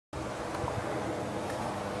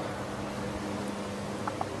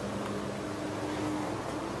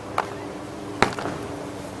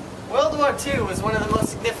World War II was one of the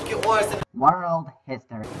most significant wars in world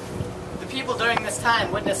history. The people during this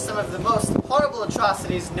time witnessed some of the most horrible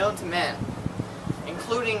atrocities known to man,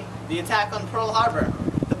 including the attack on Pearl Harbor,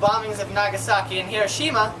 the bombings of Nagasaki and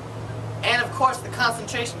Hiroshima, and of course the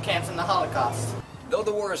concentration camps in the Holocaust. Though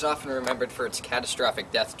the war is often remembered for its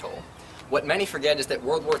catastrophic death toll, what many forget is that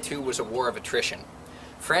World War II was a war of attrition.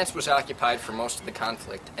 France was occupied for most of the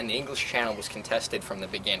conflict, and the English Channel was contested from the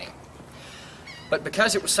beginning. But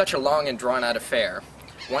because it was such a long and drawn-out affair,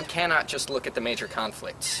 one cannot just look at the major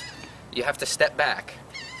conflicts. You have to step back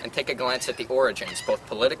and take a glance at the origins, both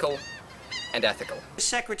political and ethical.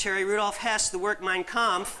 Secretary Rudolf Hess, the work Mein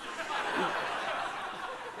Kampf,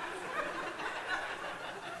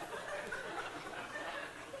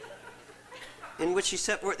 in which he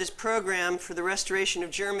set forth this program for the restoration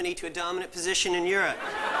of Germany to a dominant position in Europe.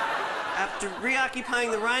 After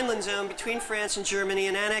reoccupying the Rhineland zone between France and Germany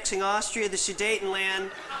and annexing Austria, the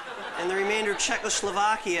Sudetenland, and the remainder of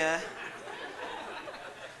Czechoslovakia,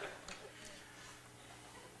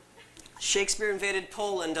 Shakespeare invaded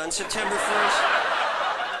Poland on September 1st,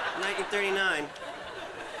 1939,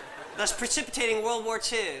 thus precipitating World War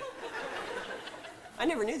II. I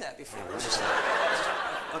never knew that before.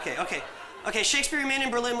 Okay, Shakespeare remained in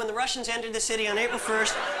Berlin when the Russians entered the city on April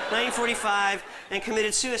 1st, 1945, and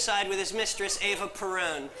committed suicide with his mistress, Eva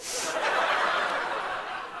Peron.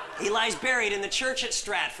 He lies buried in the church at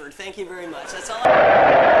Stratford. Thank you very much. That's all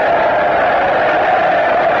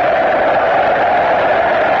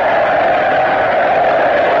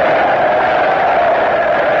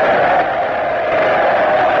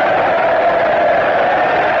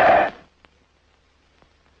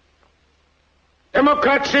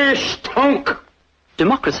Democracy stunk.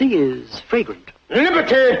 Democracy is fragrant.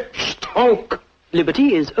 Liberty stunk.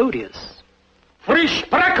 Liberty is odious. Free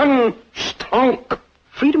sprechen stunk.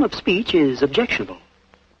 Freedom of speech is objectionable.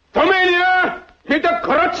 Romania mit der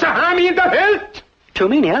grootste army in der Welt.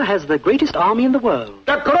 Tomania has the greatest army in the world.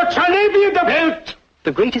 Der grootste navy in der Welt.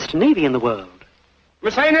 The greatest navy in the world.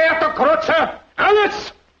 Wir zijn der grootste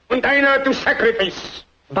alles und einer to sacrifice.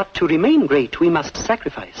 But to remain great, we must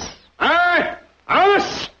sacrifice. Ah,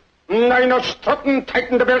 alles und einer Strutten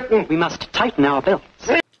tighten the belten. We must tighten our belts.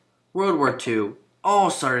 World War II all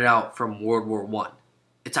started out from World War I.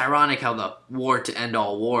 It's ironic how the war to end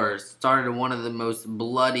all wars started in one of the most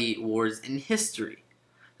bloody wars in history.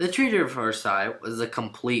 The Treaty of Versailles was a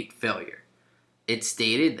complete failure. It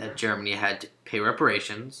stated that Germany had to pay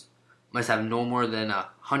reparations, must have no more than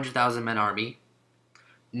 100,000 men army,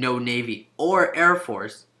 no navy or air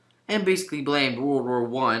force, and basically blamed World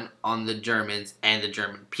War I on the Germans and the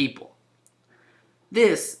German people.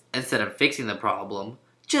 This, instead of fixing the problem,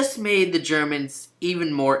 just made the Germans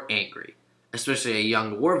even more angry, especially a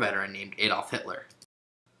young war veteran named Adolf Hitler.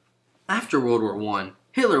 After World War I,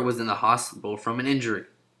 Hitler was in the hospital from an injury.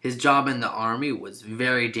 His job in the army was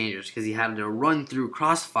very dangerous because he had to run through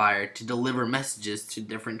crossfire to deliver messages to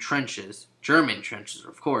different trenches, German trenches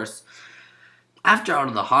of course. After out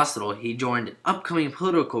of the hospital, he joined an upcoming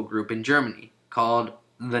political group in Germany called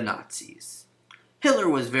the Nazis. Hitler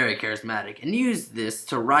was very charismatic and used this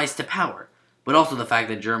to rise to power, but also the fact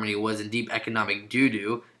that Germany was in deep economic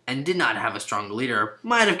doo-doo and did not have a strong leader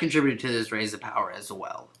might have contributed to this rise to power as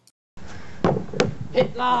well.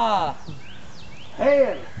 Hitler!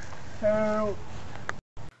 Hail! Hail!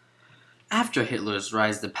 After Hitler's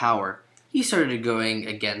rise to power, he started going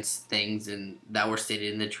against things that were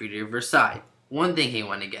stated in the Treaty of Versailles. One thing he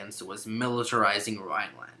went against was militarizing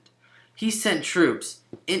Rhineland. He sent troops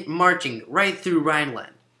marching right through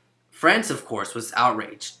Rhineland. France, of course, was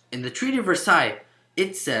outraged. In the Treaty of Versailles,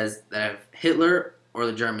 it says that if Hitler or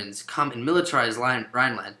the Germans come and militarize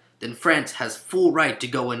Rhineland, then France has full right to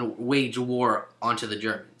go and wage war onto the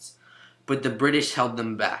Germans. But the British held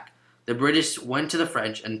them back. The British went to the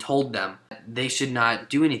French and told them they should not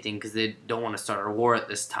do anything because they don't want to start a war at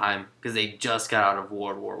this time because they just got out of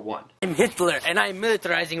World War I. I'm Hitler and I'm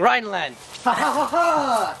militarizing Rhineland. Ha ha ha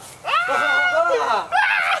ha!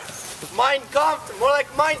 Mein Kampf, more like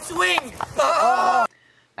mein swing!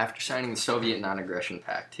 After signing the Soviet Non-Aggression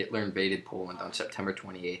Pact, Hitler invaded Poland on September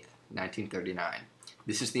 28, 1939.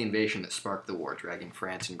 This is the invasion that sparked the war, dragging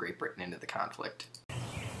France and Great Britain into the conflict.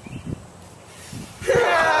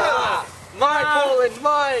 Mine, Poland,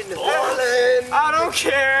 mine! Poland! I don't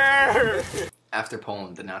care! After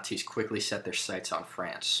Poland, the Nazis quickly set their sights on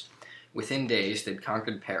France. Within days, they'd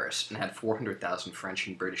conquered Paris and had 400,000 French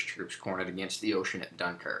and British troops cornered against the ocean at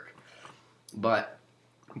Dunkirk. But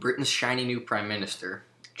Britain's shiny new Prime Minister,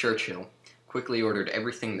 Churchill, quickly ordered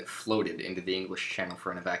everything that floated into the English Channel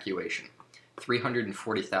for an evacuation.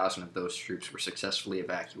 340,000 of those troops were successfully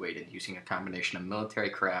evacuated using a combination of military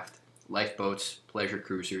craft, lifeboats, pleasure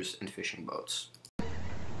cruisers, and fishing boats.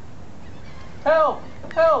 Help!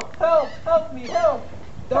 Help! Help! Help me! Help!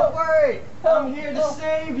 Don't worry! I'm here to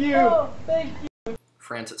save you! Help. Thank you!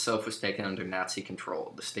 France itself was taken under Nazi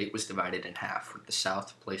control. The state was divided in half, with the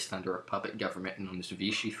south placed under a puppet government known as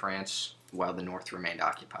Vichy France, while the north remained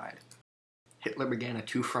occupied. Hitler began a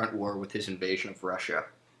two-front war with his invasion of Russia,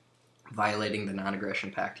 violating the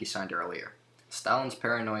non-aggression pact he signed earlier. Stalin's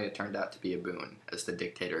paranoia turned out to be a boon, as the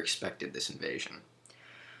dictator expected this invasion.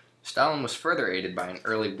 Stalin was further aided by an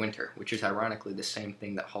early winter, which is ironically the same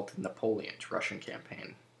thing that halted Napoleon's Russian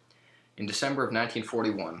campaign. In December of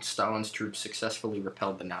 1941, Stalin's troops successfully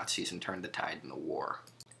repelled the Nazis and turned the tide in the war.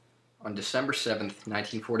 On December 7,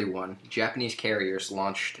 1941, Japanese carriers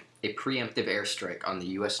launched a preemptive airstrike on the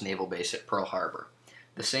U.S. naval base at Pearl Harbor.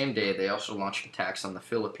 The same day, they also launched attacks on the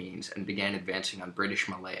Philippines and began advancing on British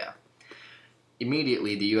Malaya.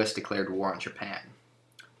 Immediately, the U.S. declared war on Japan.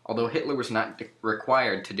 Although Hitler was not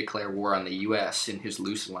required to declare war on the U.S. in his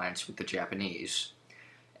loose alliance with the Japanese,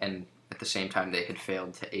 and at the same time they had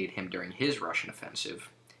failed to aid him during his Russian offensive,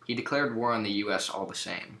 he declared war on the U.S. all the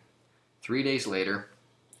same. 3 days later,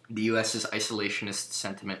 the U.S.'s isolationist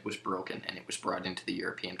sentiment was broken and it was brought into the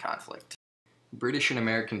European conflict. British and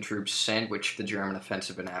American troops sandwiched the German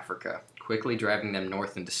offensive in Africa, quickly driving them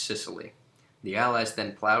north into Sicily. The Allies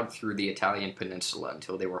then plowed through the Italian peninsula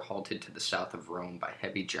until they were halted to the south of Rome by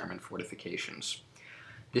heavy German fortifications.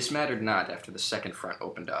 This mattered not after the second front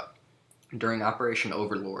opened up. During Operation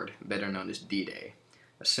Overlord, better known as D-Day,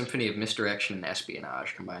 a symphony of misdirection and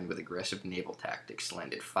espionage combined with aggressive naval tactics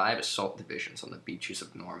landed 5 assault divisions on the beaches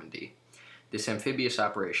of Normandy. This amphibious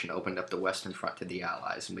operation opened up the Western Front to the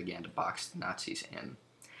Allies and began to box the Nazis in.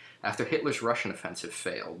 After Hitler's Russian offensive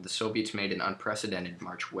failed, the Soviets made an unprecedented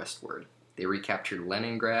march westward. They recaptured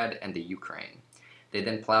Leningrad and the Ukraine. They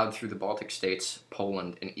then plowed through the Baltic states,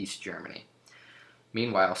 Poland, and East Germany.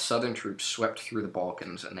 Meanwhile, Southern troops swept through the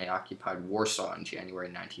Balkans and they occupied Warsaw in January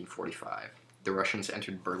 1945. The Russians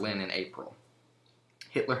entered Berlin in April.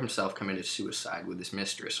 Hitler himself committed suicide with his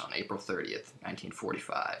mistress on April 30th,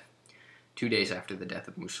 1945, 2 days after the death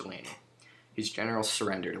of Mussolini. His generals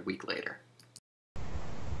surrendered a week later.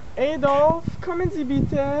 Adolf, kommen Sie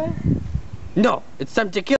bitte. No, it's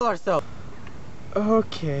time to kill ourselves.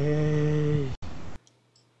 Okay.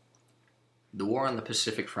 The war on the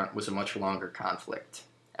Pacific Front was a much longer conflict.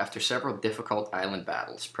 After several difficult island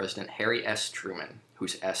battles, President Harry S. Truman,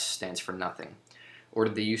 whose S stands for nothing,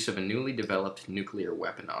 ordered the use of a newly developed nuclear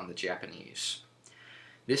weapon on the Japanese.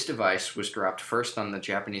 This device was dropped first on the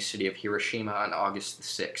Japanese city of Hiroshima on August the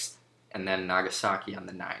 6th, and then Nagasaki on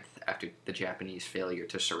the 9th, after the Japanese failure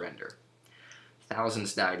to surrender.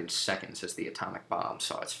 Thousands died in seconds as the atomic bomb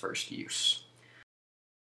saw its first use.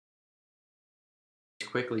 It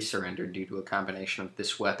quickly surrendered due to a combination of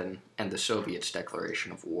this weapon and the Soviets'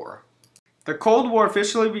 declaration of war. The Cold War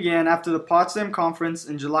officially began after the Potsdam Conference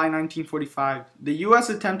in July 1945. The U.S.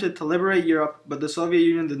 attempted to liberate Europe, but the Soviet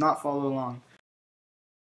Union did not follow along.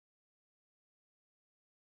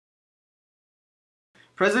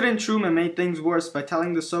 President Truman made things worse by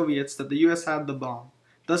telling the Soviets that the U.S. had the bomb,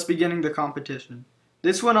 thus beginning the competition.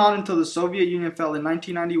 This went on until the Soviet Union fell in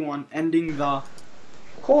 1991, ending the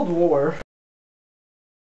Cold War.